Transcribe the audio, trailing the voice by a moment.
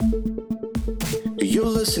You're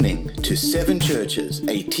listening to Seven Churches,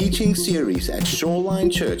 a teaching series at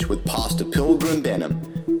Shoreline Church with Pastor Pilgrim Benham.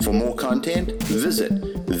 For more content, visit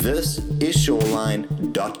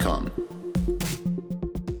thisisshoreline.com.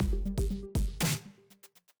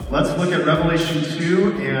 Let's look at Revelation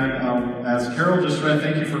 2, and as Carol just read,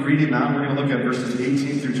 thank you for reading that. We're going to look at verses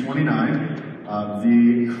 18 through 29.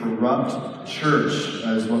 The corrupt church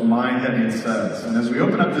is what my heading says. And as we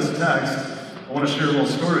open up this text, I want to share a little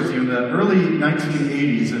story with you. In the early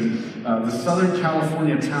 1980s, in the Southern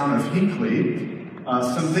California town of Hinckley,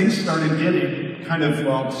 some things started getting kind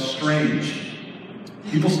of, strange.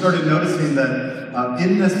 People started noticing that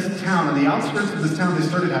in this town, on the outskirts of this town, they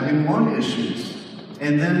started having lung issues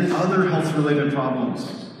and then other health-related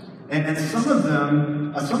problems. And some of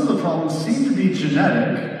the problems seemed to be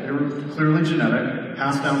genetic. They were clearly genetic,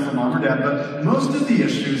 passed down from mom or dad, but most of the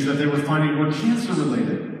issues that they were finding were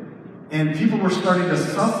cancer-related. And people were starting to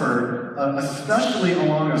suffer, especially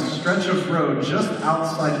along a stretch of road just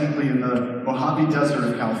outside Hinckley in the Mojave Desert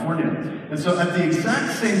of California. And so at the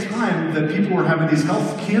exact same time that people were having these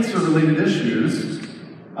health cancer-related issues,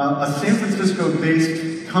 a San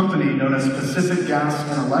Francisco-based company known as Pacific Gas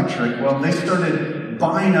and Electric, they started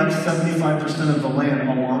buying up 75% of the land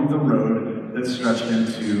along the road that stretched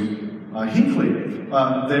into Hinckley.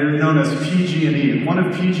 They're known as PG&E. And one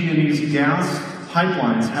of PG&E's gas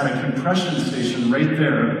pipelines had a compression station right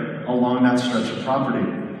there along that stretch of property.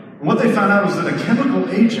 And what they found out was that a chemical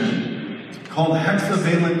agent called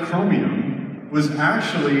hexavalent chromium was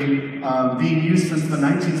actually being used since the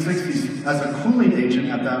 1960s as a cooling agent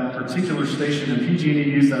at that particular station, and PG&E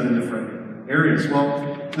used that in different areas.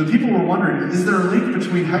 Well, the people were wondering, is there a link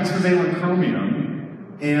between hexavalent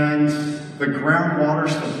chromium and the groundwater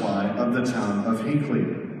supply of the town of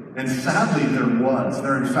Hinckley? And sadly, there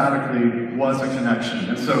emphatically was a connection.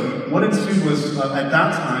 And so what ensued was, at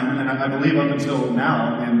that time, and I believe up until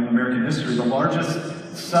now in American history, the largest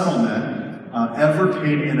settlement ever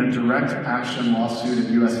paid in a direct action lawsuit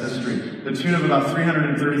in U.S. history. The tune of about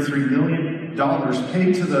 $333 million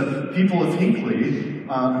paid to the people of Hinckley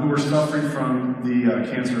who were suffering from the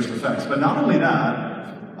cancerous effects. But not only that,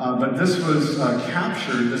 but this was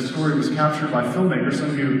this story was captured by filmmakers. Some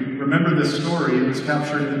of you remember this story. It was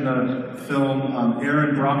captured in the film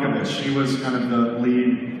Erin Brockovich. She was kind of the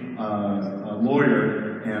lead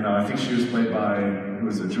lawyer, and I think she was played by,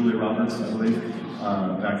 Julia Roberts, I believe,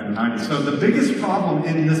 back in the 90s. So the biggest problem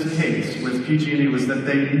in this case with PG&E was that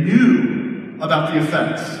they knew about the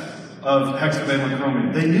effects of hexavalent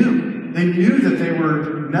chromium. They knew that they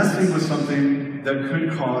were messing with something that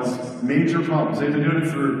could cause major problems. They've been doing it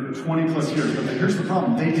for 20 plus years, but here's the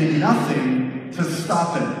problem. They did nothing to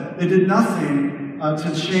stop it. They did nothing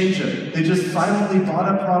to change it. They just silently bought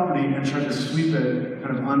up property and tried to sweep it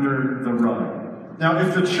kind of under the rug. Now,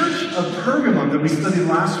 if the church of Pergamum that we studied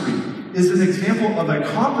last week is an example of a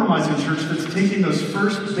compromising church that's taking those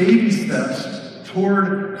first baby steps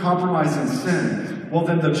toward compromising sin, well,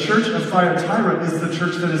 then the church of Thyatira is the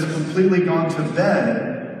church that has completely gone to bed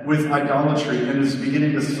with idolatry and is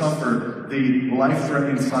beginning to suffer the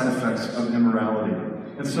life-threatening side effects of immorality.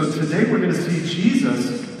 And so today we're going to see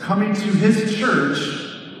Jesus coming to his church,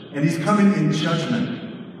 and he's coming in judgment.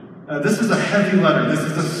 This is a heavy letter. This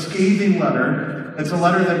is a scathing letter. It's a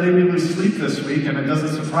letter that made me lose sleep this week, and it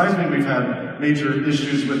doesn't surprise me we've had major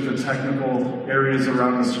issues with the technical areas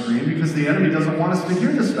around the screen, because the enemy doesn't want us to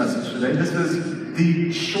hear this message today. This is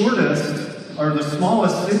the shortest or the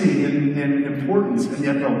smallest city in importance, and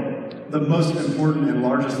yet the most important and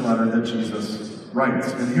largest letter that Jesus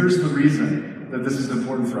writes. And here's the reason that this is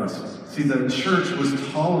important for us. See, the church was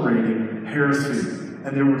tolerating heresy,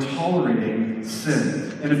 and they were tolerating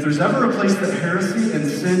sin. And if there's ever a place that heresy and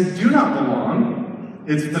sin do not belong,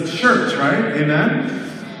 it's the church, right? Amen?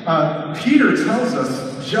 Peter tells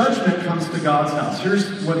us judgment comes to God's house.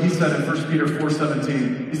 Here's what he said in 1 Peter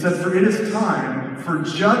 4:17. He said, "For it is time for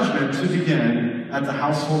judgment to begin at the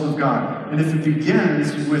household of God. And if it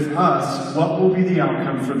begins with us, what will be the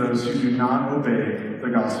outcome for those who do not obey the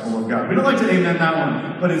gospel of God?" We don't like to amen that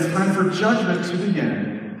one, but it's time for judgment to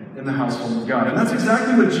begin in the household of God. And that's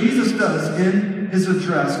exactly what Jesus does in his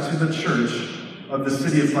address to the church of the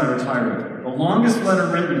city of Thyatira. The longest letter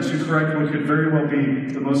written to correct what could very well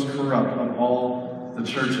be the most corrupt of all the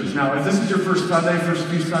churches. Now, if this is your first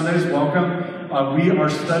few Sundays, welcome. We are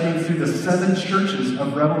studying through the 7 churches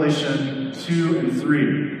of Revelation 2 and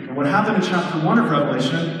 3. And what happened in chapter 1 of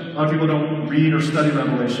Revelation, a lot of people don't read or study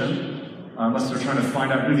Revelation, unless they're trying to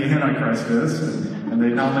find out who the Antichrist is, and they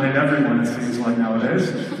nominate everyone, it seems like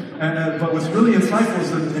nowadays. But what's really insightful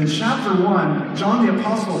is that in chapter 1, John the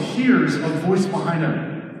Apostle hears a voice behind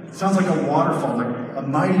him. It sounds like a waterfall, like a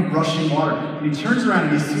mighty rushing water. And he turns around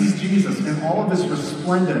and he sees Jesus in all of his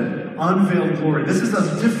resplendent, unveiled glory. This is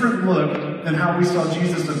a different look than how we saw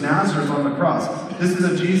Jesus of Nazareth on the cross. This is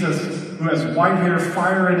a Jesus who has white hair,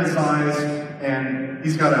 fire in his eyes, and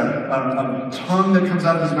he's got a tongue that comes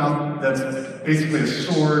out of his mouth that's basically a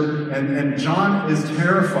sword. And John is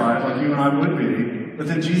terrified, like you and I would be. But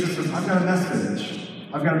then Jesus says, I've got a message.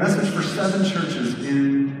 I've got a message for 7 churches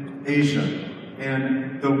in Asia.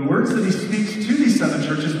 And the words that he speaks to these 7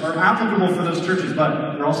 churches are applicable for those churches,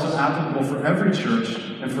 but they're also applicable for every church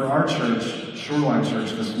and for our church, Shoreline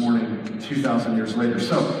Church, this morning, 2,000 years later.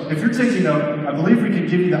 So if you're taking note, I believe we can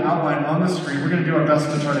give you the outline on the screen. We're going to do our best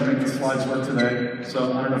to try to make the slides work today.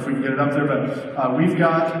 So I don't know if we can get it up there, but we've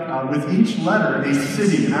got, with each letter, a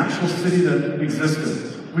city, an actual city that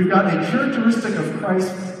existed. We've got a characteristic of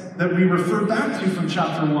Christ that we refer back to from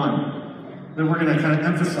chapter 1 that we're going to kind of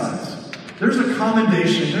emphasize. There's a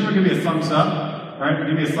commendation. Everyone give me a thumbs up. All right,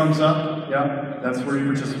 give me a thumbs up. Yeah, that's where you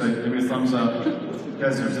participate. Give me a thumbs up. You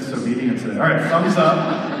guys are disobedient today. All right, thumbs up.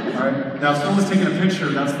 All right, now if someone's taking a picture,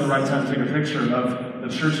 that's the right time to take a picture of the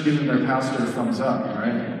church giving their pastor a thumbs up. All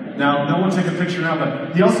right. Now, no one take a picture now,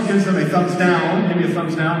 but he also gives them a thumbs down. Give me a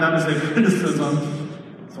thumbs down. That is a criticism.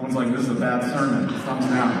 Someone's like, this is a bad sermon. Thumbs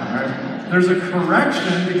down. All right. There's a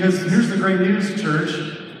correction because here's the great news,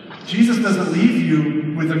 church. Jesus doesn't leave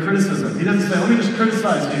you with a criticism. He doesn't say, let me just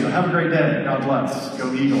criticize you. Have a great day. God bless.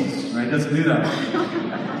 Go Eagles. Right? He doesn't do that.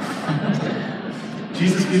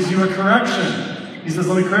 Jesus gives you a correction. He says,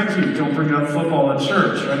 let me correct you. Don't bring up football at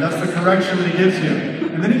church. Right? That's the correction that he gives you.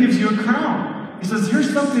 And then he gives you a crown. He says,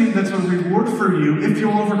 here's something that's a reward for you if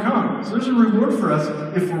you'll overcome. So there's a reward for us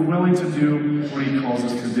if we're willing to do what he calls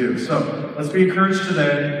us to do. So let's be encouraged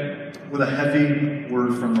today with a heavy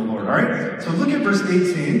word from the Lord. All right? So look at verse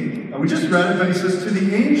 18. We just read it, but he says, to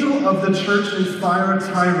the angel of the church in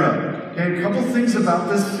Thyatira. Okay, a couple things about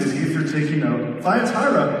this city, if you're taking note.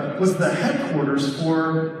 Thyatira was the headquarters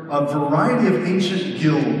for a variety of ancient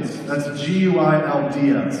guilds. That's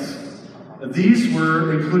Guilds. These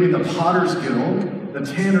were including the Potter's Guild, the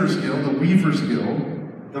Tanner's Guild, the Weaver's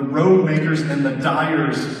Guild, the robe makers, and the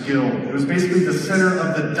dyers guild. It was basically the center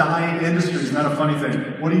of the dyeing industry. Isn't that a funny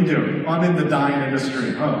thing? What do you do? I'm in the dyeing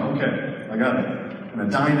industry. Oh, okay. I got it. In the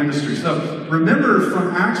dyeing industry. So remember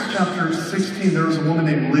from Acts chapter 16, there was a woman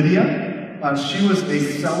named Lydia. She was a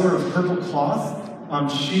seller of purple cloth.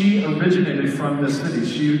 She originated from this city.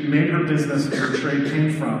 She made her business, her trade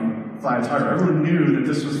came from Thyatira. Everyone knew that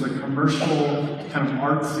this was the commercial, kind of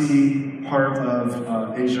artsy part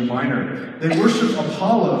of Asia Minor. They worship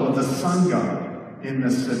Apollo, the sun god, in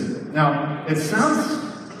this city. Now, it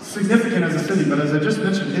sounds significant as a city, but as I just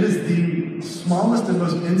mentioned, it is the smallest and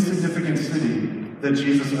most insignificant city that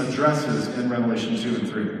Jesus addresses in Revelation 2 and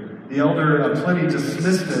 3. The elder Pliny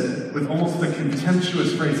dismissed it with almost the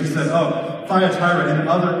contemptuous phrase. He said, oh, Thyatira and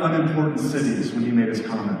other unimportant cities when he made his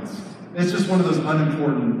comments. It's just one of those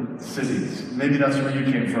unimportant cities. Maybe that's where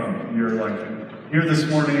you came from. You're like here this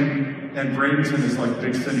morning, and Bradenton is like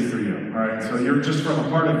big city for you. All right, so you're just from a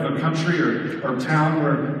part of the country or town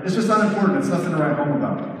where it's just unimportant. It's nothing to write home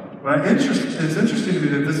about. But it's interesting to me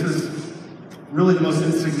that this is really the most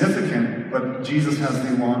insignificant, but Jesus has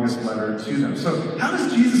the longest letter to them. So how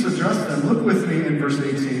does Jesus address them? Look with me in verse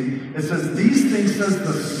 18. It says, these things says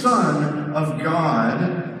the Son of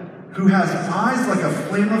God, who has eyes like a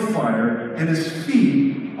flame of fire, and his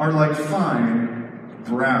feet are like fine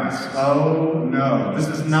brass. Oh no, this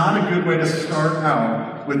is not a good way to start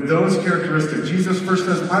out with those characteristics. Jesus first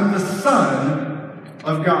says, I'm the Son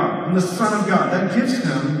of God. I'm the Son of God. That gives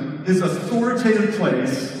him his authoritative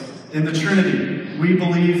place in the Trinity. We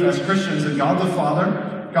believe as Christians in God the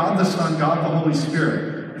Father, God the Son, God the Holy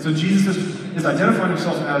Spirit. And so Jesus is identifying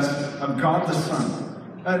himself as God the Son.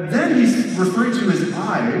 Then he's referring to his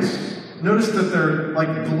eyes. Notice that they're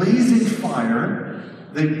like blazing fire.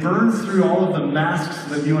 They burn through all of the masks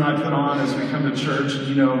that you and I put on as we come to church. And,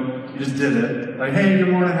 you just did it. Like, hey, good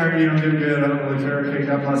morning, how are you? I'm doing good. I don't really care. Okay,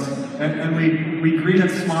 God bless. And we greet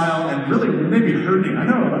and smile, and really, we may be hurting. I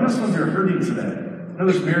know some of you are hurting today. I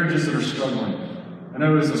know there's marriages that are struggling. I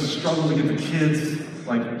know there's a struggle to get the kids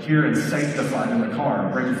like here and sanctified in the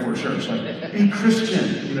car right before church. Like, be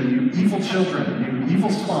Christian, you evil children, you evil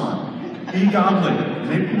spawn. Be godly.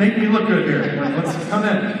 Make me look good here. Like, let's come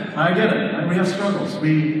in. I get it. Right? We have struggles.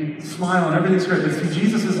 We smile and everything's great. But see,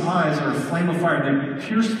 Jesus' eyes are a flame of fire. They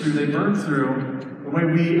pierce through, they burn through the way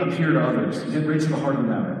we appear to others. Get right to the heart of the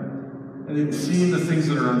matter. And seeing the things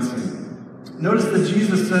that are unseen. Notice that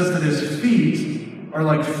Jesus says that his feet are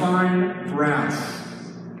like fine brass,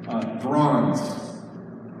 bronze.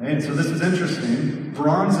 And so this is interesting.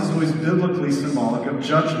 Bronze is always biblically symbolic of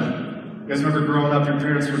judgment. You guys remember growing up, your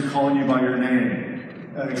parents would call you by your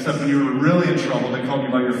name. Except when you were really in trouble, they called you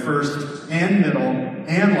by your first and middle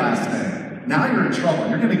and last name. Now you're in trouble.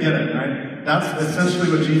 You're going to get it, right? That's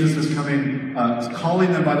essentially what Jesus is coming,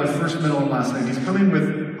 calling them by their first, middle, and last name. He's coming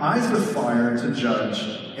with eyes of fire to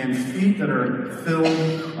judge and feet that are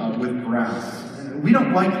filled with brass. We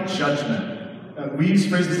don't like judgment. We use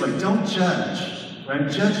phrases like, don't judge, right?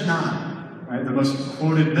 Judge not, right? The most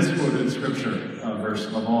misquoted scripture verse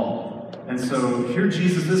of all. And so here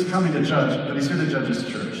Jesus is coming to judge, but he's here to judge his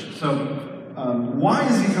church. So why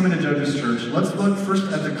is he coming to judge his church? Let's look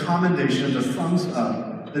first at the commendation, the thumbs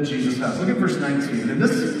up that Jesus has. Look at verse 19. And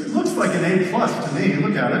this looks like an A+ to me.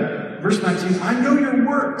 Look at it. Verse 19, I know your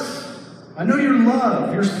works. I know your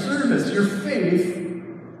love, your service, your faith,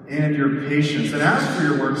 and your patience. And as for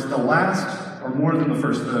your works, the last are more than the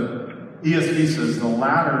first. The ESV says the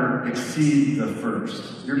latter exceed the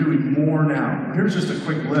first. You're doing more now. Here's just a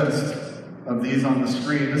quick list of these on the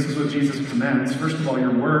screen. This is what Jesus commends. First of all,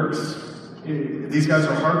 your works. These guys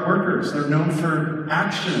are hard workers. They're known for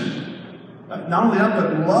action. Not only that,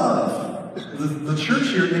 but love. The church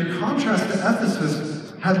here, in contrast to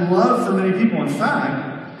Ephesus, had love for many people. In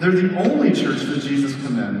fact, they're the only church that Jesus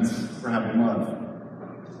commends for having love.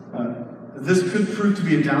 This could prove to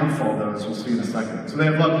be a downfall, though, as we'll see in a second. So they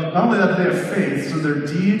have love. Not only that, they have faith. So their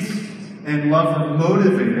deeds and love are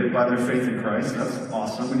motivated by their faith in Christ. That's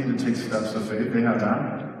awesome. We need to take steps of faith. They have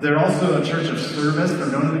that. They're also a church of service. They're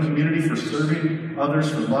known in the community for serving others,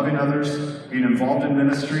 for loving others, being involved in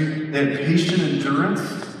ministry. They had patient endurance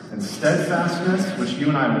and steadfastness, which you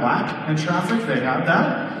and I lack in traffic. They had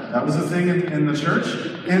that. That was a thing in the church.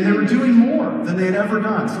 And they were doing more than they had ever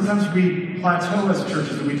done. Sometimes we plateau as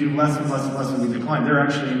churches and we do less and less and less and we decline. They're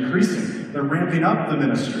actually increasing. They're ramping up the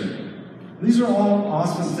ministry. These are all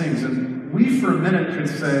awesome things. And we, for a minute, could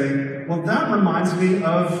say, well, that reminds me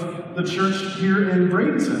of the church here in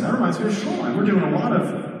Bradenton. That reminds me of Shoreline. We're doing a lot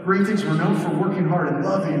of great things. We're known for working hard and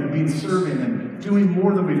loving and being serving and doing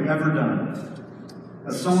more than we've ever done.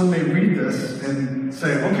 Someone may read this and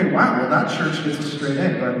say, okay, wow, well, that church gets a straight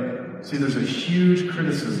A. But see, there's a huge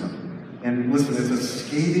criticism. And listen, it's a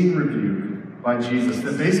scathing rebuke by Jesus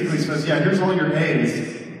that basically says, yeah, here's all your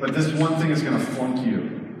A's, but this one thing is going to flunk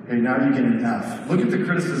you. Okay, now you get an F. Look at the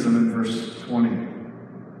criticism in verse 20.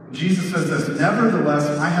 Jesus says this,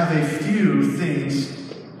 nevertheless, I have a few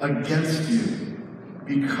things against you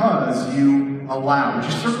because you allow. Would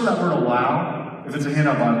you circle that word allow? If it's a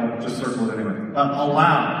handout Bible, just circle it anyway.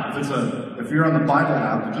 Allow. If you're on the Bible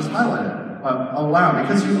app, just highlight it. Allow.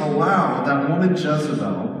 Because you allow that woman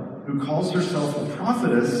Jezebel, who calls herself a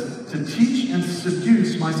prophetess, to teach and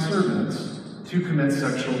seduce my servants to commit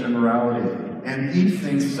sexual immorality and eat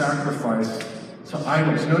things sacrificed to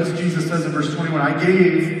idols. Notice Jesus says in verse 21, I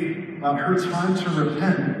gave her time to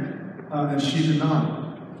repent, and she did not.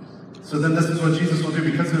 So then this is what Jesus will do.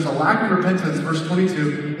 Because there's a lack of repentance, verse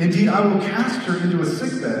 22, indeed, I will cast her into a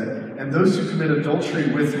sickbed, and those who commit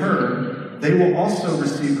adultery with her, they will also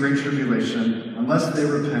receive great tribulation unless they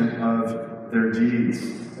repent of their deeds.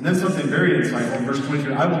 And then something very insightful, verse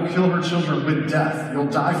 22, I will kill her children with death. You'll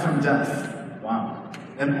die from death. Wow.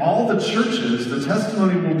 And all the churches, the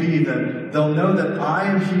testimony will be that they'll know that I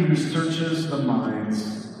am he who searches the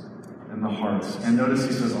minds and the hearts. And notice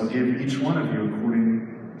he says, I'll give each one of you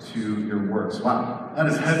according to your works. Wow, that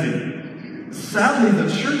is heavy. Sadly, the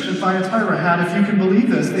church in Thyatira had, if you can believe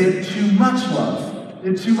this, they had too much love. They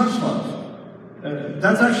had too much love.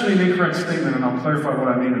 That's actually an incorrect statement, and I'll clarify what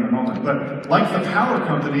I mean in a moment. But like the power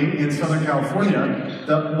company in Southern California,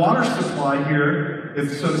 the water supply here,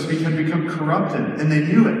 if so to speak, had become corrupted, and they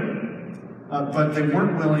knew it. But they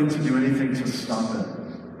weren't willing to do anything to stop it.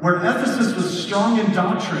 Where Ephesus was strong in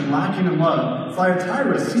doctrine, lacking in love,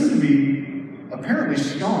 Thyatira seemed to be apparently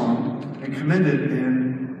strong and commended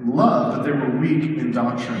in love, but they were weak in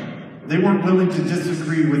doctrine. They weren't willing to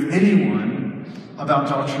disagree with anyone about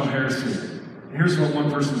doctrinal heresy. Here's what one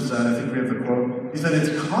person said, I think we have the quote. He said,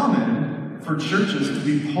 it's common for churches to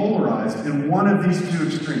be polarized in one of these two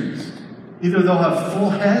extremes. Either they'll have full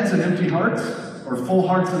heads and empty hearts, or full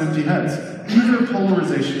hearts and empty heads. Either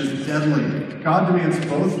polarization is deadly. God demands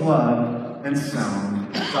both love and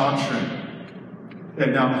sound doctrine.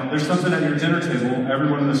 Okay, now, there's something at your dinner table,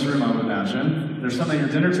 everyone in this room, I would imagine. There's something at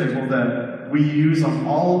your dinner table that we use on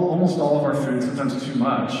almost all of our food, sometimes too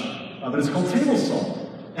much, but it's called table salt.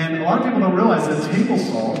 And a lot of people don't realize that table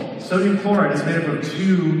salt, sodium chloride, is made up of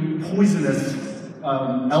two poisonous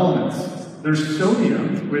elements. There's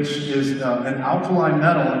sodium, which is an alkaline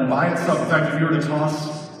metal, and by itself, in fact, if you were to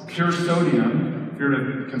toss pure sodium, if you were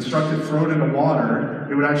to construct it, throw it into water,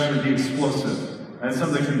 it would actually be explosive. Right? It's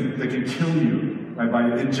something that can kill you, right, by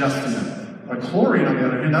ingesting it. Chlorine, on the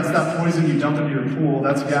other hand, that's that poison you dump into your pool.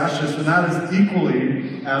 That's gaseous, and that is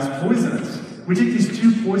equally as poisonous. We take these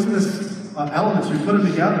two poisonous elements, we put them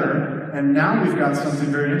together, and now we've got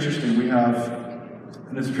something very interesting. We have,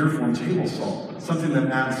 in its pure form, table salt, something that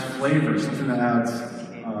adds flavor, something that adds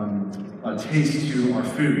a taste to our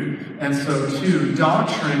food. And so, too,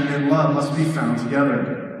 doctrine and love must be found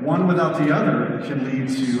together. One without the other can lead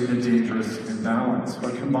to a dangerous imbalance.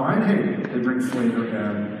 But combined, hey, they bring flavor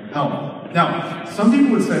and health. Now, some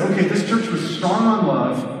people would say, okay, this church was strong on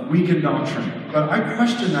love, weak in doctrine. But I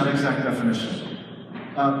question that exact definition.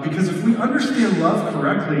 Because if we understand love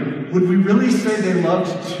correctly, would we really say they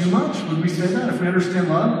loved too much? Would we say that if we understand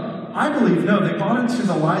love? I believe no. They bought into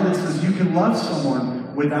the lie that says you can love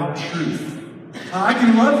someone without truth. I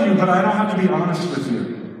can love you, but I don't have to be honest with you.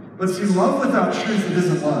 But see, love without truth, it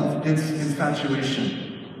isn't love. It's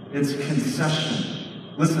infatuation. It's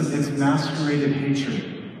concession. Listen, it's masqueraded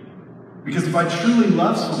hatred. Because if I truly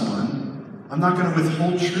love someone, I'm not going to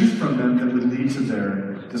withhold truth from them that would lead to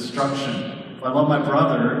their destruction. If I love my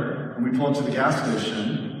brother, and we pull up to the gas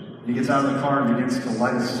station, and he gets out of the car and begins to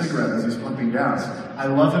light a cigarette as he's pumping gas, I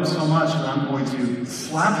love him so much that I'm going to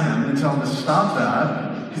slap him and tell him to stop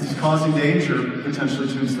that, because he's causing danger potentially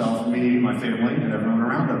to himself, me, my family, and everyone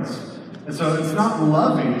around us. And so it's not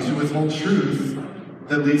loving to withhold truth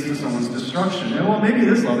that leads to someone's destruction. And well, maybe it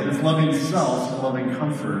is loving. It's loving self, loving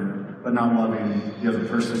comfort, but not loving the other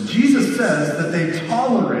person. Jesus says that they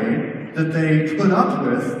tolerate, that they put up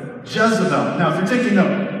with Jezebel. Now, if you're taking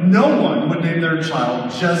note, no one would name their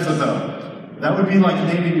child Jezebel. That would be like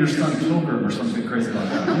naming your son Pilgrim or something crazy like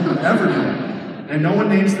that. No one would ever do that. And no one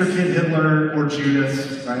names their kid Hitler or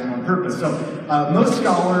Judas, right, on purpose. So most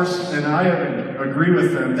scholars, and I agree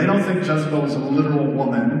with them, they don't think Jezebel was a literal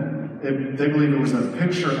woman. They believe it was a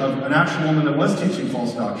picture of an actual woman that was teaching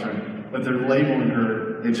false doctrine, but they're labeling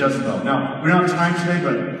her a Jezebel. Now, we don't have time today,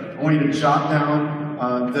 but I want you to jot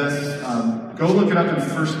down this. Go look it up in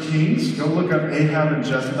 1 Kings. Go look up Ahab and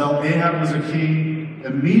Jezebel. Ahab was a king,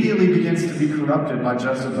 immediately begins to be corrupted by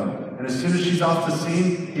Jezebel. And as soon as she's off the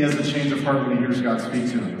scene, he has a change of heart when he hears God speak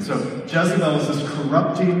to him. So Jezebel is this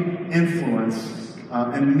corrupting influence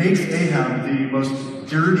and makes Ahab the most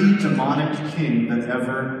dirty, demonic king that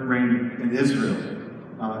ever reigned in Israel.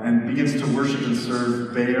 And begins to worship and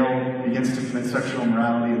serve Baal, begins to commit sexual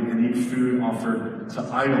immorality and eat food offered to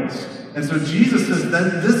idols. And so Jesus says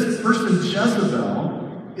that this person,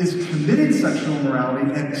 Jezebel, is committing sexual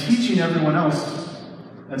immorality and teaching everyone else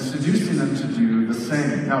and seducing them to do the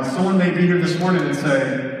same. Now, someone may be here this morning and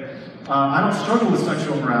say, I don't struggle with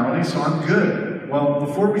sexual immorality, so I'm good. Well,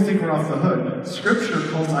 before we think we're off the hook, Scripture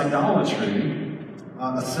calls idolatry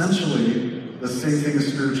essentially the same thing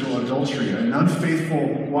as spiritual adultery, an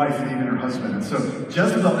unfaithful wife leaving her husband. And so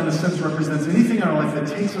Jezebel, in a sense, represents anything in our life that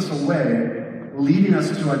takes us away, leading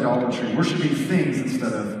us to idolatry, worshiping things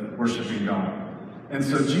instead of worshiping God. And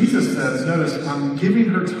so Jesus says, notice, I'm giving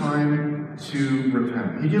her time to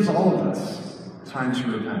repent. He gives all of us time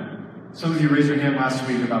to repent. Some of you raised your hand last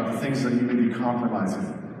week about the things that you may be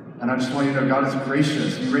compromising. And I just want you to know God is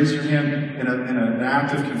gracious. You raised your hand in an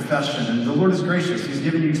act of confession, and the Lord is gracious. He's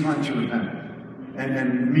giving you time to repent.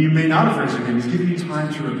 And you may not have raised your hand. He's giving you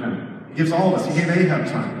time to repent. He gives all of us. He gave Ahab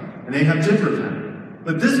time, and Ahab did repent.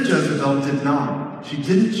 But this Jezebel did not. She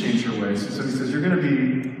didn't change her ways. So he says, you're going to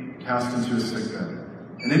be cast into a sickbed.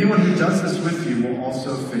 And anyone who does this with you will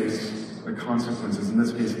also face the consequences, in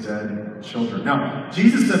this case, dead children. Now,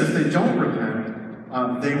 Jesus said if they don't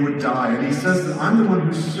repent, they would die. And he says that I'm the one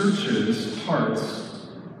who searches hearts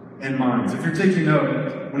and minds. If you're taking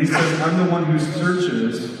note, when he says I'm the one who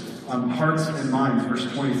searches hearts and minds, verse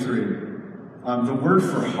 23, the word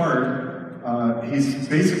for heart, he's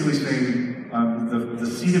basically saying the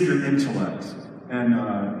seat of your intellect.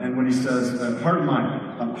 And when he says heart and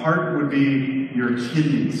mind, heart would be your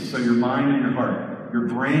kidneys, so your mind and your heart, your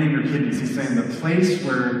brain and your kidneys. He's saying the place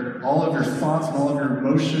where all of your thoughts and all of your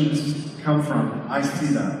emotions come from. I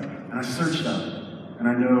see that, and I search that, and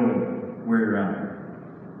I know where you're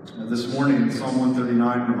at. This morning, Psalm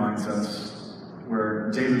 139 reminds us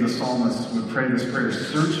where David the psalmist would pray this prayer,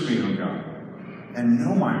 search me, O God, and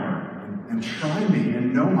know my heart, and try me,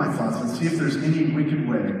 and know my thoughts, and see if there's any wicked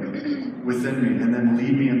way within me, and then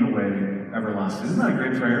lead me in the way everlasting. Isn't that a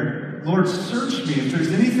great prayer? Lord, search me. If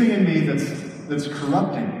there's anything in me that's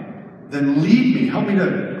corrupting, then lead me. Help me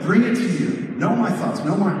to bring it to you. Know my thoughts,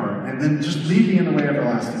 know my heart, and then just lead me in the way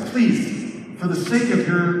everlasting. Please, for the sake of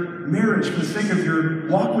your marriage, for the sake of your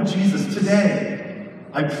walk with Jesus today,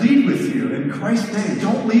 I plead with you in Christ's name,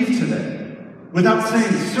 don't leave today Without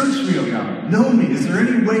saying, search me, O God, know me, is there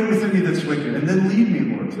any way within me that's wicked? And then lead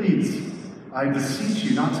me, Lord, please. I beseech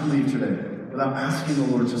you not to leave today without asking the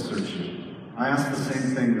Lord to search you. I ask the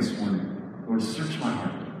same thing this morning. Lord, search my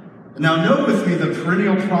heart. Now note with me the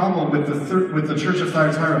perennial problem with the church of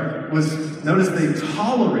Thyatira was, notice they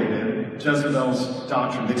tolerated Jezebel's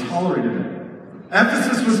doctrine. They tolerated it.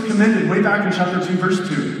 Ephesus was commended way back in chapter 2, verse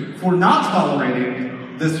 2, for not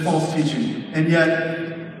tolerating this false teaching. And yet,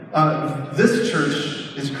 this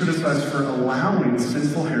church is criticized for allowing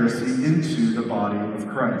sinful heresy into the body of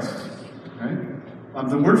Christ. Okay?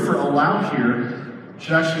 The word for allow here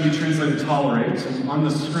should actually be translated tolerate. So on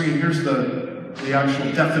the screen, here's the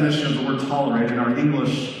actual definition of the word tolerate in our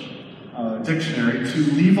English dictionary. To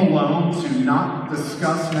leave alone, to not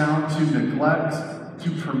discuss now, to neglect,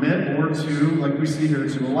 to permit, or to, like we see here,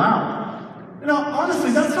 to allow. You know,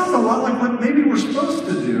 honestly, that sounds a lot like what maybe we're supposed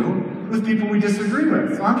to do with people we disagree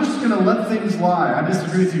with. So I'm just going to let things lie. I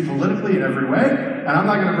disagree with you politically in every way, and I'm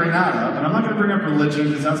not going to bring that up. And I'm not going to bring up religion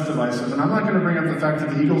because that's divisive. And I'm not going to bring up the fact that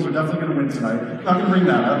the Eagles are definitely going to win tonight. I'm not going to bring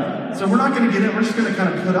that up. So we're not going to get it. We're just going to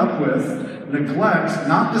kind of put up with, neglect,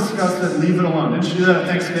 not discuss it, leave it alone. Didn't you do that at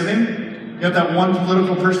Thanksgiving? You have that one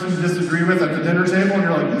political person you disagree with at the dinner table, and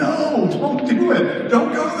you're like, no, don't do it.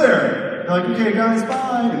 Don't go there. You're like, okay, guys,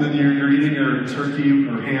 bye. And then you're eating your turkey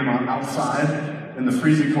or ham outside in the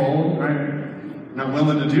freezing cold, right? Not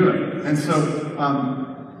willing to do it. And so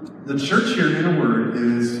the church here, in a word,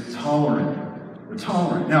 is tolerant. We're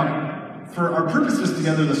tolerant. Now, for our purposes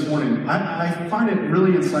together this morning, I find it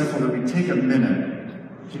really insightful that we take a minute.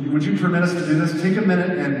 Would you permit us to do this? Take a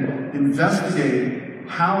minute and investigate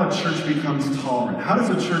how a church becomes tolerant. How does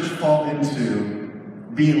a church fall into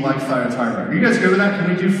being like Thyatira? Are you guys good with that?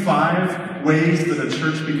 Can we do 5 ways that a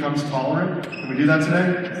church becomes tolerant? Can we do that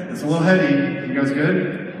today? It's a little heady. You guys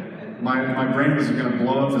good? My brain was going to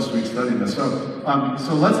blow up this week studying this. So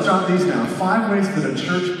let's jot these down. 5 ways that a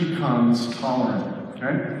church becomes tolerant.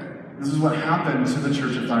 Okay? This is what happened to the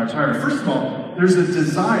church of Thyatira. First of all, there's a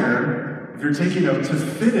desire, if you're taking note, to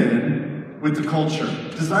fit in with the culture.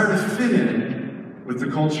 Desire to fit in with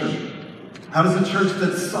the culture. How does a church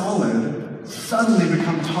that's solid suddenly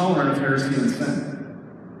become tolerant of heresy and sin?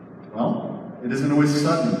 Well, it isn't always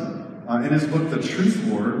sudden. In his book, The Truth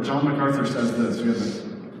War, John MacArthur says this. We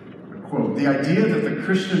have a quote. The idea that the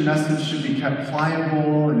Christian message should be kept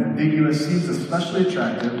pliable and ambiguous seems especially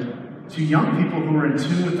attractive to young people who are in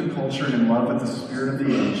tune with the culture and in love with the spirit of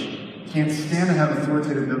the age, can't stand to have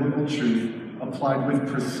authoritative biblical truth applied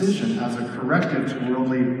with precision as a corrective to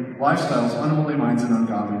worldly lifestyles, unholy minds, and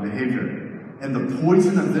ungodly behavior. And the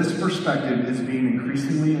poison of this perspective is being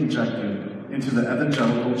increasingly injected into the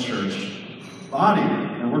evangelical church body.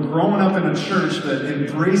 And we're growing up in a church that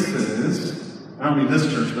embraces, I don't mean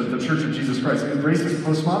this church, but the Church of Jesus Christ, embraces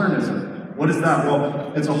postmodernism. What is that?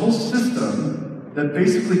 Well, it's a whole system that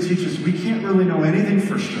basically teaches we can't really know anything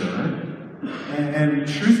for sure, and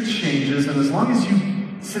truth changes, and as long as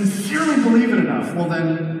you sincerely believe it enough, well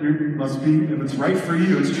then, you must be, if it's right for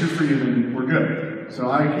you, it's true for you, then we're good. So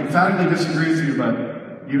I emphatically disagree with you,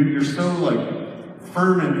 but you're so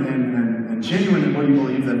firm and genuine in what you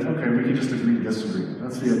believe that, okay, we can just agree to disagree.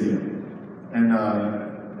 That's the idea. And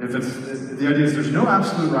the idea is there's no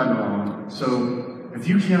absolute right or wrong. So if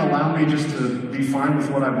you can't allow me just to be fine with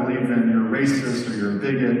what I believe in, you're racist or you're a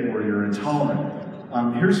bigot or you're intolerant.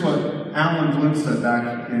 Here's what Alan Bloom said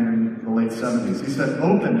back in the late 70s. He said,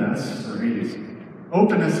 openness, or 80s,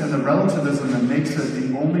 openness and the relativism that makes it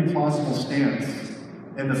the only plausible stance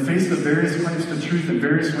in the face of various claims to truth and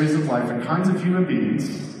various ways of life and kinds of human beings.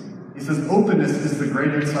 He says, openness is the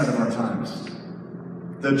great insight of our times.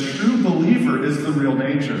 The true believer is the real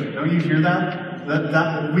danger. Don't you hear that?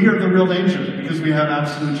 That we are the real danger because we have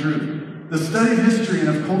absolute truth. The study of history and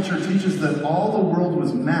of culture teaches that all the world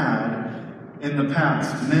was mad in the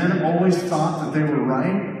past. Men always thought that they were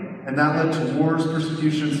right, and that led to wars,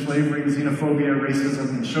 persecution, slavery, xenophobia, racism,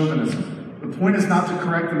 and chauvinism. The point is not to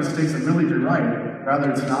correct the mistakes and really be right.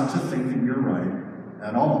 Rather, it's not to think that you're right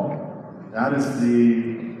at all. That is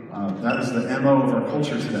the MO of our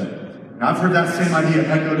culture today. Now, I've heard that same idea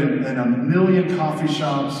echoed in a million coffee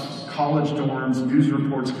shops, college dorms, news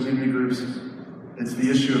reports, community groups. It's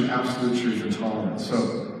the issue of absolute truth and tolerance.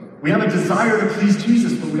 So we have a desire to please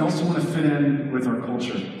Jesus, but we also want to fit in with our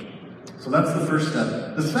culture. So that's the first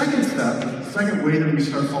step. The second step, the second way that we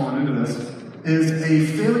start falling into this, is a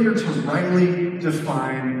failure to rightly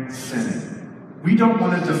define sin. We don't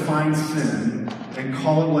want to define sin and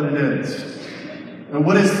call it what it is. And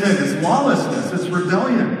what is sin? It's lawlessness, it's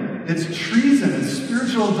rebellion, it's treason, it's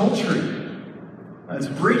spiritual adultery. It's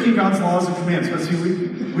breaking God's laws and commands. But see,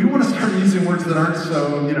 we want to start using words that aren't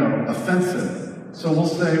so, offensive. So we'll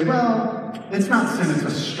say, well, it's not sin, it's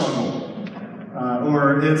a struggle.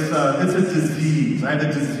 Or it's a disease. I have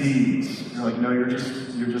a disease. You're like, no, you're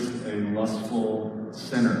just a lustful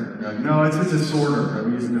sinner. You're like, no, it's a disorder.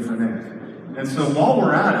 We use a different name. And so while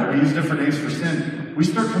we're at it, we use different names for sin. We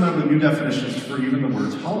start coming up with new definitions for even the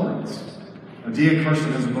word tolerance. D.A.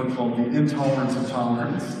 Carson has a book called The Intolerance of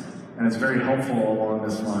Tolerance, and it's very helpful along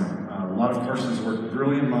this line. A lot of Carson's work,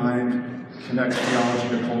 brilliant mind, connects theology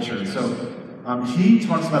to culture. And so he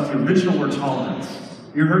talks about the original word tolerance.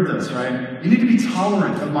 You heard this, right? You need to be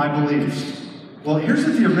tolerant of my beliefs. Well, here's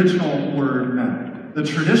what the original word meant. The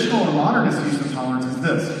traditional or modernist use of tolerance is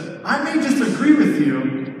this. I may disagree with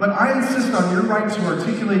you, but I insist on your right to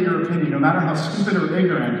articulate your opinion, no matter how stupid or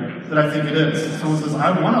ignorant that I think it is. Someone says,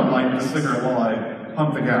 I want to light the cigarette while I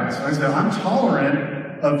pump the gas. I say, I'm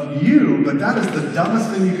tolerant of you, but that is the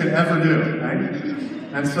dumbest thing you could ever do,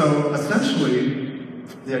 right? And so, essentially,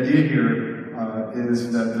 the idea here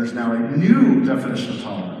is that there's now a new definition of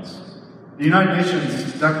tolerance. The United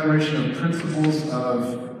Nations Declaration of Principles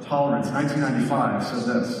of Tolerance, 1995, says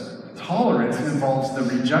this. Tolerance involves the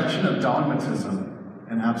rejection of dogmatism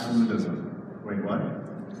and absolutism. Wait, what?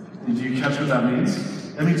 Do you catch what that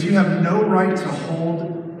means? That means you have no right to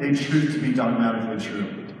hold a truth to be dogmatically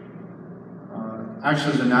true.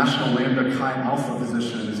 Actually, the National Lambda Chi Alpha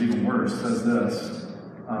position is even worse, says this.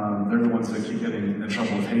 They're the ones that keep getting in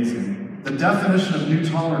trouble with hazing. The definition of new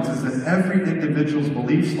tolerance is that every individual's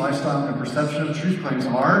beliefs, lifestyle, and perception of truth claims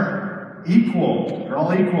are equal. They're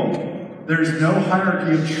all equal. There's no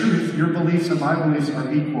hierarchy of truth. Your beliefs and my beliefs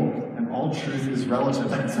are equal, and all truth is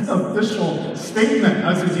relative. That's an official statement.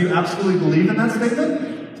 I said, do you absolutely believe in that statement?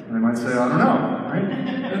 And they might say, I don't know,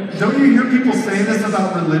 right? Don't you hear people saying this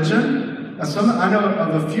about religion? I know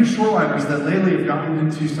of a few shoreliners that lately have gotten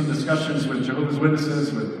into some discussions with Jehovah's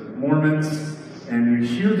Witnesses, with Mormons, and you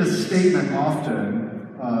hear this statement often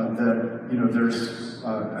that, there's,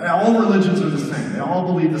 all religions are the same. They all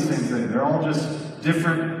believe the same thing. They're all just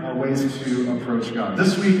different ways to approach God.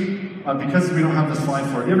 This week, because we don't have the slide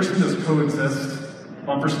for it, you ever seen those coexist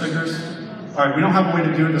bumper stickers? All right, we don't have a way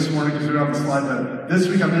to do it this morning because we don't have the slide, but this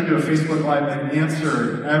week I'm going to do a Facebook Live and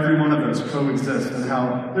answer every one of those coexist and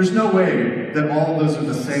how there's no way that all of those are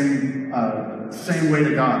the same way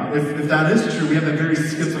to God. If that is true, we have a very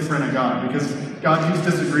schizophrenic God because God keeps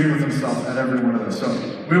disagreeing with himself at every one of those. So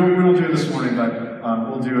we won't do it this morning, but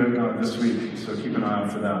we'll do it this week, so keep an eye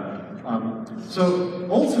out for that. So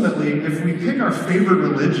ultimately, if we pick our favorite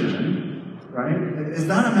religion, right? Is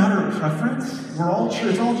that a matter of preference? We're all true.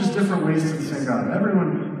 It's all just different ways to the same God.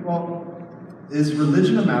 Everyone, well, is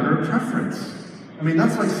religion a matter of preference? I mean,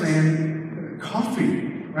 that's like saying coffee,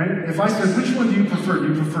 right? If I said, which one do you prefer?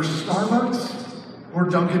 Do you prefer Starbucks or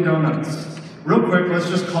Dunkin' Donuts? Real quick, let's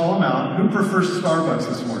just call them out. Who prefers Starbucks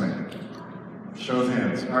this morning? Show of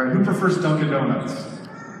hands. All right, who prefers Dunkin' Donuts?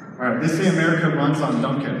 All right, they say America runs on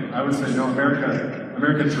Dunkin'. I would say no, America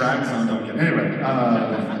drags on Dunkin'. Anyway,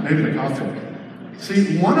 maybe the coffee.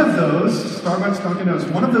 See, one of those, Starbucks, Dunkin' Donuts,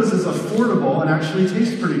 one of those is affordable and actually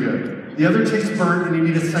tastes pretty good. The other tastes burnt and you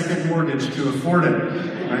need a second mortgage to afford it.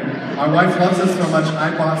 Right? My wife loves us so much,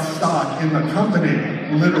 I bought stock in the company,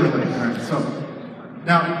 literally. Right? So,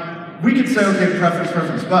 now, we could say, okay,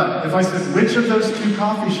 preference, but if I said, which of those two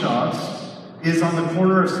coffee shops is on the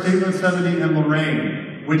corner of State Road 70 and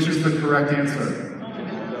Lorraine, which is the correct answer?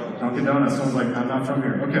 Dunkin' Donuts. Someone's like, I'm not from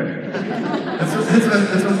here. Okay.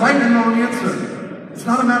 It's a right and wrong answer. It's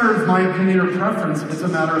not a matter of my opinion or preference. It's a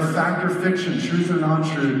matter of fact or fiction, truth or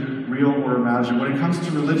non-truth, real or imagined. When it comes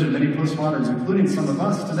to religion, many postmoderns, including some of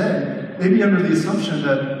us today, may be under the assumption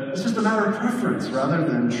that it's just a matter of preference rather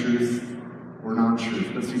than truth or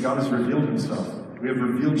non-truth. But see, God has revealed himself. We have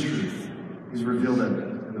revealed truth. He's revealed it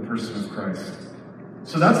in the person of Christ.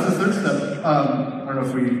 So that's the third step. I don't know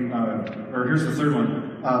if here's the third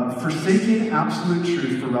one. Forsaking absolute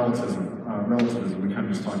truth for relativism. Relativism, we kind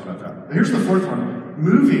of just talked about that. But here's the fourth one.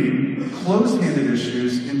 Moving closed-handed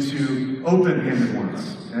issues into open-handed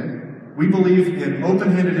ones. Okay? We believe in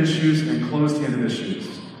open-handed issues and closed-handed issues.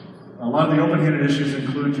 A lot of the open-handed issues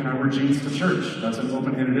include, can I wear jeans to church? That's an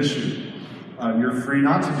open-handed issue. You're free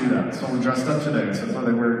not to do that. Someone dressed up today and says, oh,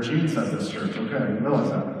 they wear jeans at this church. Okay, I didn't realize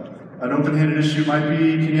that. An open-handed issue might be,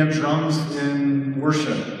 can you have drums in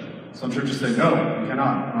worship? Some churches say, no, you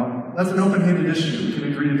cannot. Well, that's an open-handed issue. We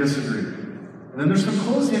can agree to disagree. And then there's some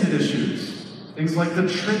closed-handed issues. Things like the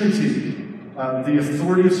Trinity, the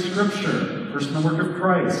authority of Scripture, the person and work of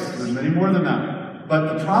Christ. There's many more than that.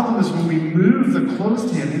 But the problem is when we move the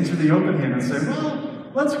closed hand into the open hand and say, well,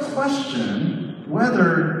 let's question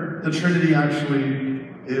whether the Trinity actually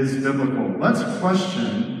is biblical. Let's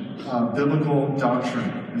question biblical doctrine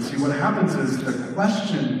and see what happens is the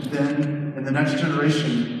question then in the next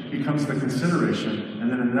generation becomes the consideration, and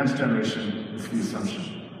then in the next generation it's the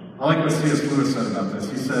assumption. I like what C.S. Lewis said about this.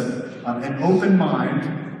 He said, an open mind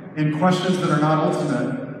in questions that are not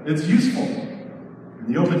ultimate, it's useful in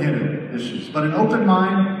the open-handed issues. But an open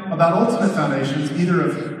mind about ultimate foundations, either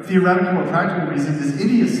of theoretical or practical reason, is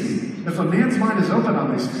idiocy. If a man's mind is open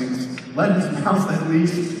on these things, let his mouth at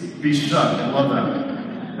least be shut. I love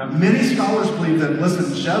that. Now, many scholars believe that, listen,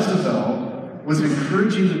 Jezebel was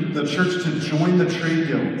encouraging the church to join the trade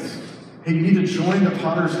guilds. Hey, you need to join the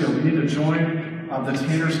Potter's Guild. You need to join the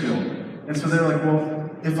Tanner's Guild. And so they're like, well,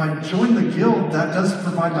 if I join the guild, that does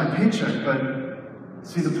provide my paycheck. But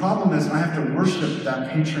see, the problem is I have to worship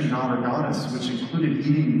that patron god or goddess, which included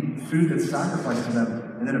eating food that's sacrificed to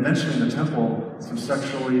them. And then eventually in the temple, some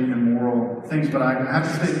sexually immoral things. But I have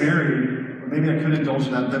to stay married. Maybe I could indulge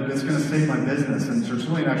in that, but it's going to save my business. And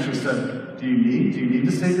Tertullian actually said, do you need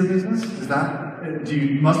to save your business?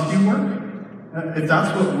 Must you work? If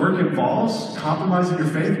that's what work involves, compromising your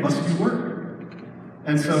faith, must you work?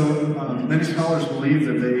 And so many scholars believe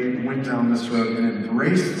that they went down this road and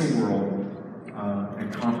embraced the world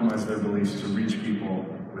and compromised their beliefs to reach people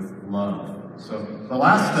with love. So the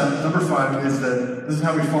last step, number 5, is that this is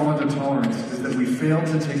how we fall into tolerance, is that we fail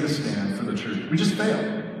to take a stand for the truth. We just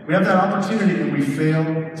fail. We have that opportunity and we fail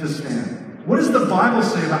to stand. What does the Bible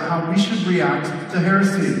say about how we should react to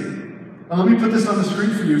heresy? Now, let me put this on the screen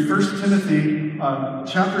for you. 1 Timothy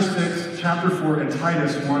chapter 6, chapter 4, and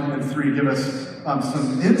Titus 1 and 3 give us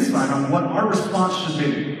some insight on what our response should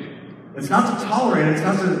be. It's not to tolerate it. It's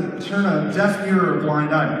not to turn a deaf ear or a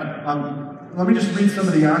blind eye. Let me just read some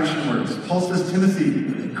of the action words. Paul says,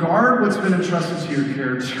 Timothy, guard what's been entrusted to your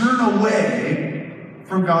care. Turn away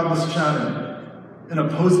from godless chatter and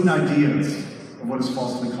opposing ideas of what is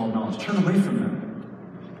falsely called knowledge. Turn away from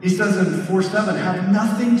them. He says in 4:7, have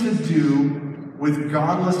nothing to do with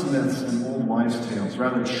godless myths and old wives' tales.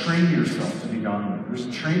 Rather, train yourself to be godly.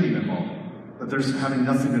 There's training involved, but there's having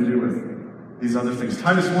nothing to do with these other things.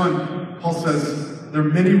 Titus 1, Paul says, there are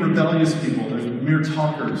many rebellious people. There's mere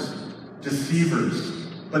talkers, deceivers,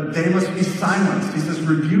 but they must be silenced. He says,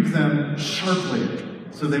 rebuke them sharply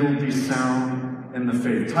so they will be sound in the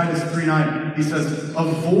faith. Titus 3:9, he says,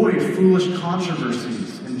 avoid foolish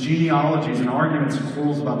controversies and genealogies and arguments and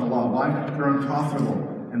quarrels about the law. Why? They're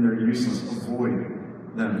unprofitable and they're useless. Avoid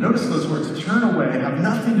them. Notice those words, turn away, have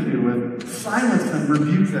nothing to do with, silence them,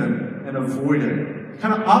 rebuke them, and avoid it.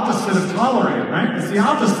 Kind of opposite of tolerate, right? It's the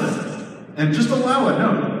opposite. And just allow it.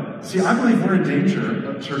 No. See, I believe we're in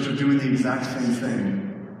danger, church, of doing the exact same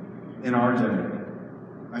thing in our day.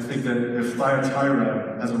 I think that if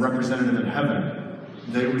Thyatira, as a representative in heaven,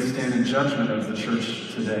 they would stand in judgment of the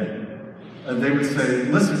church today. They would say,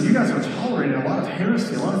 listen, you guys are tolerating a lot of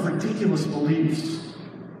heresy, a lot of ridiculous beliefs.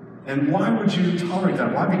 And why would you tolerate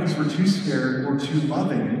that? Why? Because we're too scared or too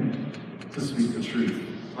loving to speak the truth.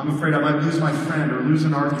 I'm afraid I might lose my friend or lose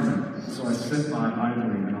an argument. So I sit by idly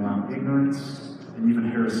and allow ignorance and even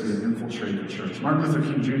heresy to infiltrate the church. Martin Luther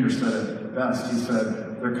King Jr. said it best. He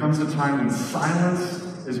said, there comes a time when silence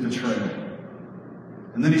is betrayal.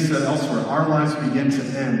 And then he said elsewhere, our lives begin to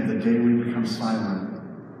end the day we become silent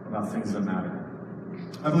about things that matter.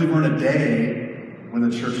 I believe we're in a day when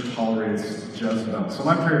the church tolerates Jezebel. So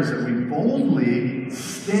my prayer is that we boldly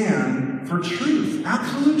stand for truth,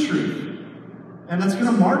 absolute truth. And that's going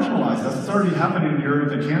to marginalize us. It's already happening in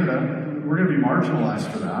Europe and Canada. We're going to be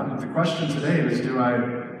marginalized for that. But the question today is, do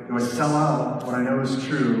I sell out what I know is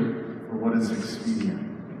true for what is expedient?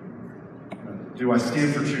 Do I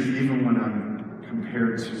stand for truth even when I'm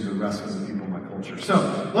compared to the rest of the people in my culture?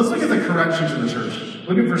 So let's look at the correction to the church.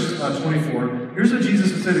 Look at verse 24. Here's what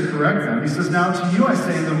Jesus would say to correct them. He says, now to you I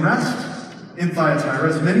say, and the rest in Thyatira,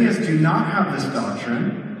 as many as do not have this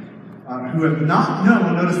doctrine, who have not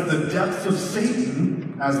known, notice the depths of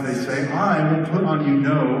Satan, as they say, I will put on you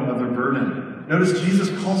no other burden. Notice Jesus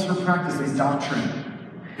calls her practice a doctrine,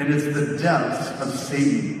 and it's the depths of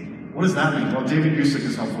Satan. What does that mean? Well, David Gusick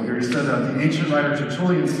is helpful here. He said, the ancient writer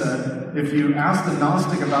Tertullian said, if you ask the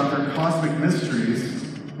Gnostic about their cosmic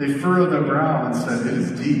mysteries, they furrowed their brow and said, it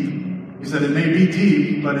is deep. He said, it may be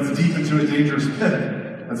deep, but it's deep into a dangerous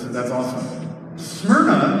pit. That's awesome.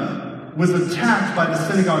 Smyrna was attacked by the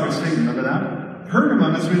synagogue of Satan. Remember that?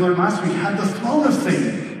 Pergamum, as we learned last week, had the throne of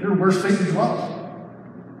Satan. They were where Satan dwelt.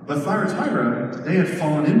 But Thyatira, they had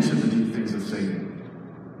fallen into the deep things of Satan.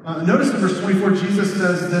 Notice in verse 24, Jesus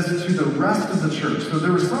says this to the rest of the church. So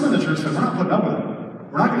there were some in the church that said, we're not putting up with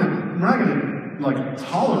it. We're not going to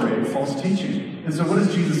tolerate false teaching. And so what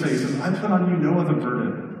does Jesus say? He says, I put on you no other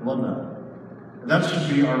burden. I love that. That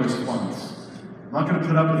should be our response. I'm not going to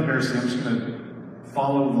put up with heresy. I'm just going to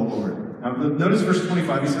follow the Lord. Now, notice verse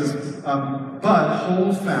 25. He says, but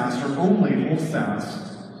hold fast, or only hold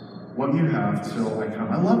fast what you have till I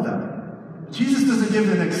come. I love that. Jesus doesn't give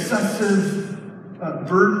an excessive,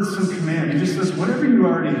 burdensome command. He just says, whatever you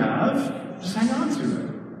already have, just hang on to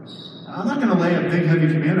it. I'm not going to lay a big, heavy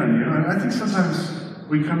command on you. I think sometimes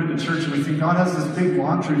we come into church and we think God has this big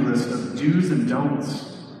laundry list of do's and don'ts.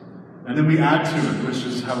 And then we add to it, which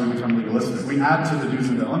is how we become legalistic. We add to the do's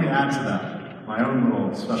and don'ts. Let me add to that my own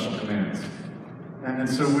little special commands. And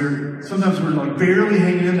so sometimes we're like barely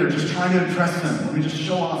hanging in there, just trying to impress Him. Let me just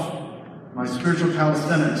show off my spiritual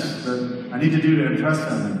calisthenics that I need to do to impress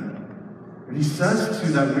Him. And He says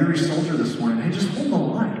to that weary soldier this morning, hey, just hold the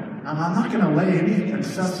line. I'm not going to lay any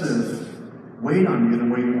excessive weight on you the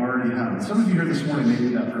way you already have. And some of you here this morning may be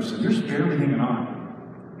that person. You're just barely hanging on.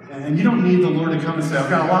 And you don't need the Lord to come and say, I've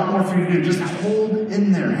got a lot more for you to do. Just hold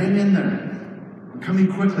in there. Hang in there. I'm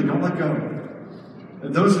coming quickly. Don't let go.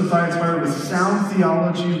 Those in Thyatira with sound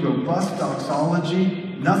theology, robust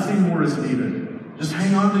doxology, nothing more is needed. Just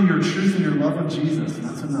hang on to your truth and your love of Jesus, and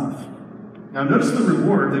that's enough. Now notice the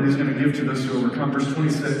reward that He's going to give to those who overcome. Verse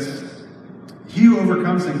 26, he who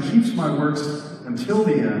overcomes and keeps my works until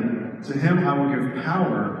the end, to him I will give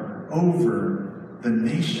power over the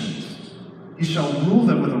nations. He shall rule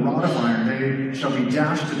them with a rod of iron. They shall be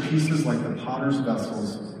dashed to pieces like the potter's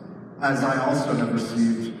vessels, as I also have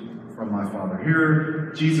received from my Father.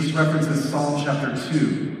 Here, Jesus references Psalm chapter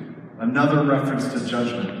 2, another reference to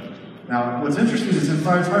judgment. Now, what's interesting is in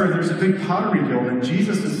Thyatira, there's a big pottery guild, and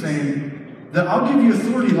Jesus is saying that I'll give you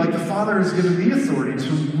authority like the Father has given me authority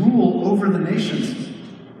to rule over the nations.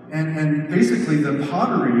 And basically the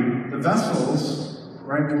pottery, the vessels,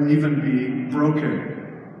 right, will even be broken.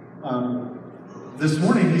 This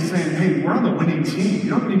morning he's saying, hey, we're on the winning team. You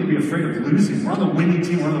don't need to be afraid of losing. We're on the winning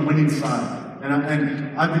team. We're on the winning side.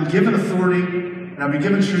 And I've been given authority, and I've been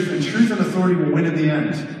given truth, and truth and authority will win in the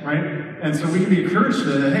end, right? And so we can be encouraged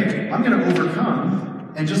today that, hey, I'm going to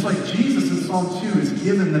overcome. And just like Jesus in Psalm 2 is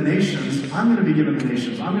given the nations, I'm going to be given the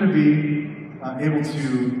nations. I'm going to be able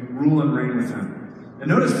to rule and reign with Him. And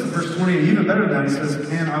notice verse 20, even better than that, he says,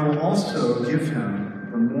 and I will also give him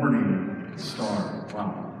the morning star.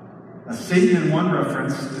 Wow. Now, Satan in one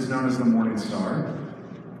reference is known as the morning star.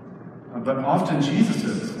 But often Jesus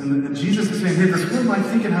is. And Jesus is saying, hey, this world might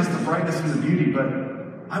think it has the brightness and the beauty, but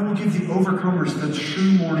I will give the overcomers the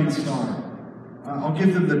true morning star. I'll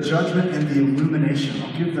give them the judgment and the illumination.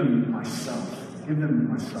 I'll give them myself. Give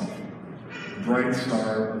them myself. The bright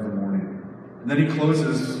star of the morning. And then he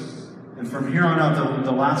closes, and from here on out,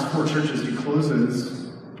 the last four churches, he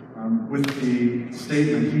closes with the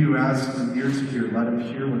statement, he who has an ear to hear, let him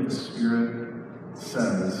hear what the Spirit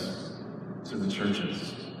says to the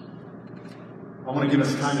churches. I want to give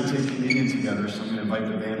us time to take communion together, so I'm going to invite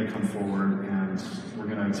the band to come forward, and we're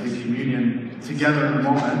going to take communion together in a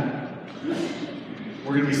moment.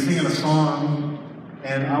 We're going to be singing a song,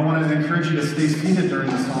 and I want to encourage you to stay seated during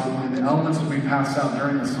the song, and the elements will be passed out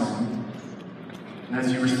during the song. And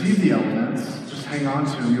as you receive the elements, just hang on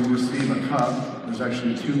to them. You'll receive a cup. There's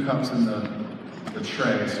actually 2 cups in the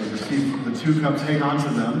tray, so receive the 2 cups, hang on to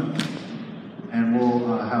them, and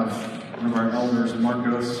we'll have one of our elders,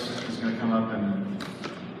 Marcos, is going to come up, and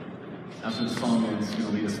after the song ends, he's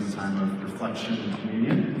going to lead us in a time of reflection and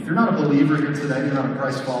communion. If you're not a believer here today, you're not a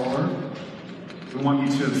Christ follower, we want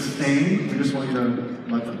you to abstain. We just want you to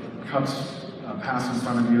let the cups pass in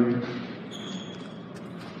front of you.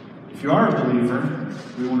 If you are a believer,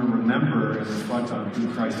 we want to remember and reflect on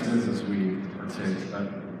who Christ is as we partake.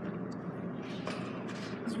 But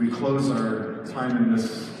as we close our time in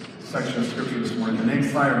this section of Scripture this morning, the name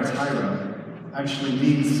Thyatira actually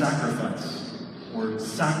means sacrifice or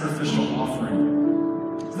sacrificial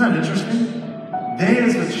offering. Isn't that interesting? They,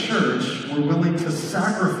 as a church, were willing to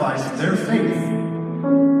sacrifice their faith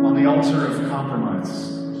on the altar of compromise.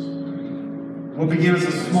 What began as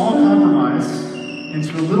a small compromise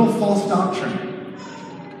into a little false doctrine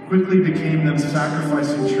quickly became them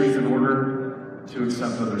sacrificing truth in order to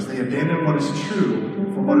accept others. They abandoned what is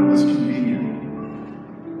true for what it was convenient.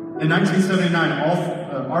 In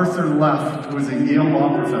 1979, Arthur Leff, who was a Yale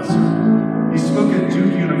law professor, he spoke at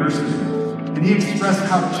Duke University, and he expressed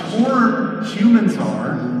how torn humans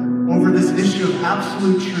are over this issue of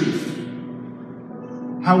absolute truth.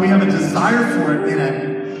 How we have a desire for it and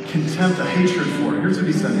a contempt, a hatred for it. Here's what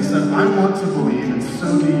he said. He said, I want to believe, and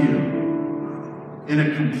so do you, in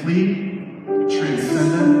a complete,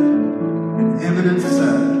 transcendent, and imminent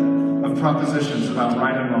set of propositions about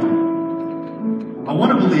right and wrong. I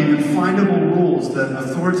want to believe in findable rules that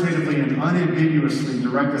authoritatively and unambiguously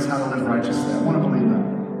direct us how to live righteously. I want to believe that.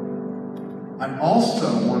 I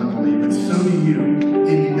also want to believe, and so do you,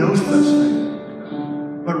 in no such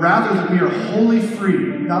thing, but rather that we are wholly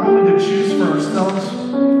free, not only to choose for ourselves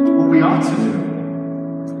what we ought to do,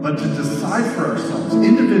 but to decide for ourselves,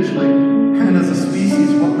 individually and as a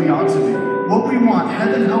species, what we ought to be. What we want,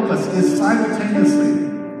 heaven help us, is simultaneously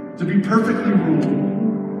to be perfectly ruled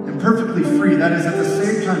and perfectly free. That is, at the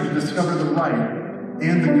same time, to discover the right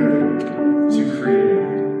and the good to create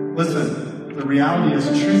it. Listen, the reality is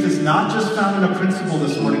truth is not just found in a principle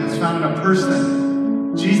this morning, it's found in a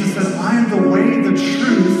person. Jesus said, I am the way, the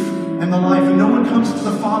truth, and the life, and no one comes to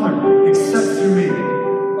the Father except through me.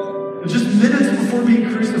 And just minutes before being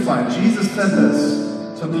crucified, Jesus said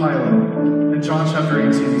this to Pilate in John chapter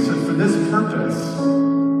 18. He said, for this purpose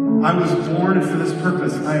I was born, and for this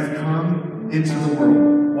purpose I have come into the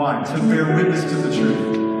world. Why? To bear witness to the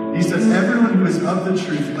truth. He said, everyone who is of the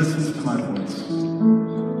truth listens to my voice.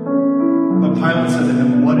 But Pilate said to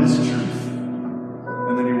him, what is truth?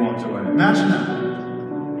 And then he walked away. Imagine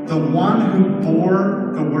that. The one who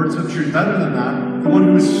bore the words of truth, better than that. The one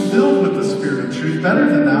who was filled with the Spirit of truth, better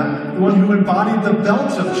than that. The one who embodied the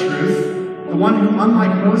belt of truth. The one who,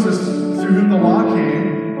 unlike Moses, through whom the law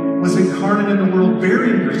came, was incarnate in the world,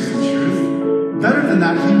 bearing grace and truth. Better than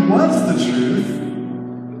that, he was the truth,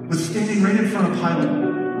 was standing right in front of Pilate,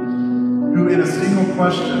 who in a single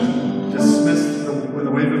question dismissed with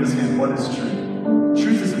a wave of his hand, what is truth?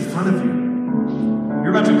 Truth is in front of you. You're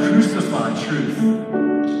about to crucify truth.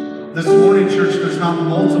 This morning, church, there's not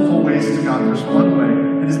multiple ways to God. There's one way,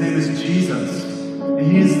 and his name is Jesus. And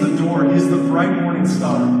he is the door. He is the bright morning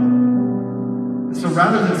star. And so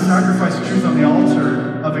rather than sacrifice truth on the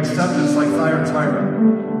altar of acceptance like Thyatira,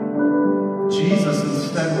 Jesus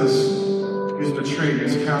instead he was betrayed, he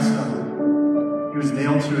was cast out, he was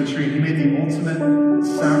nailed to a tree. He made the ultimate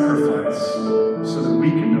sacrifice so that we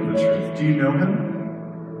can know the truth. Do you know him?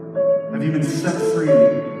 Have you been set free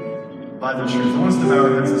by the truth? I want us to bow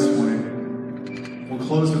our heads this morning. We'll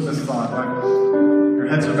close with this thought. Your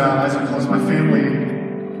heads are bowed, eyes are closed. My family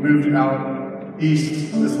moved out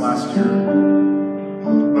east this last year.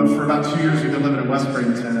 But for about 2 years, we've been living in West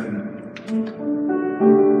Bradenton. And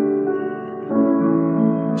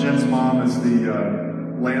Jen's mom is the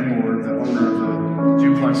landlord, the owner of the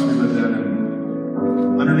duplex we lived in.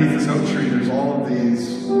 And underneath this oak tree, there's all of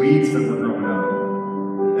these weeds that were growing up.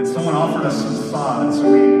 And someone offered us some sod, so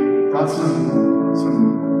we brought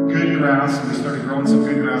some good grass, and we started growing some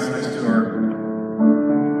good grass next to our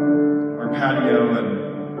patio. And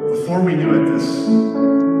before we knew it,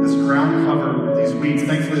 this ground cover, these weeds,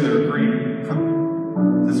 thankfully they were green.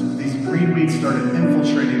 These green weeds started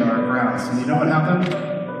infiltrating our grass. And you know what happened?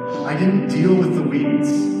 I didn't deal with the weeds.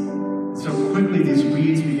 So quickly these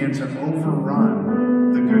weeds began to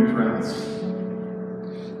overrun the good grass.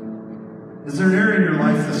 Is there an area in your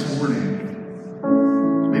life this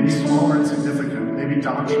morning, maybe small or insignificant, maybe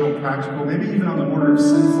doctrinal, practical, maybe even on the border of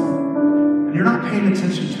sinful, and you're not paying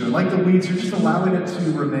attention to it? Like the weeds, you're just allowing it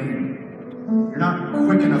to remain. You're not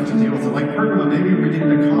quick enough to deal with it. Like Pergamum, maybe you're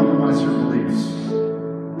beginning to compromise your beliefs.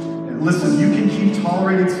 And listen, you can keep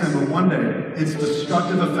tolerating sin, but one day its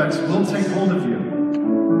destructive effects will take hold of you.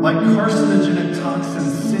 Like carcinogenic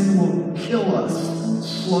toxins, sin will kill us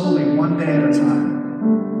slowly, one day at a time.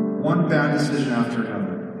 One bad decision after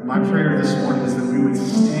another. My prayer this morning is that we would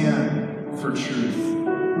stand for truth.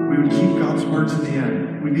 We would keep God's word to the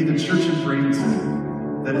end. We'd be the church of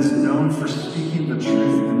Bradenton that is known for speaking the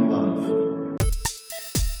truth in love.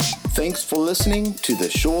 Thanks for listening to the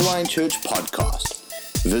Shoreline Church podcast.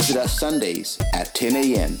 Visit us Sundays at 10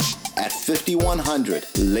 a.m. at 5100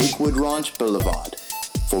 Lakewood Ranch Boulevard.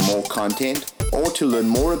 For more content or to learn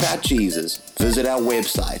more about Jesus, visit our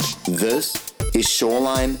website. This is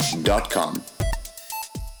shoreline.com.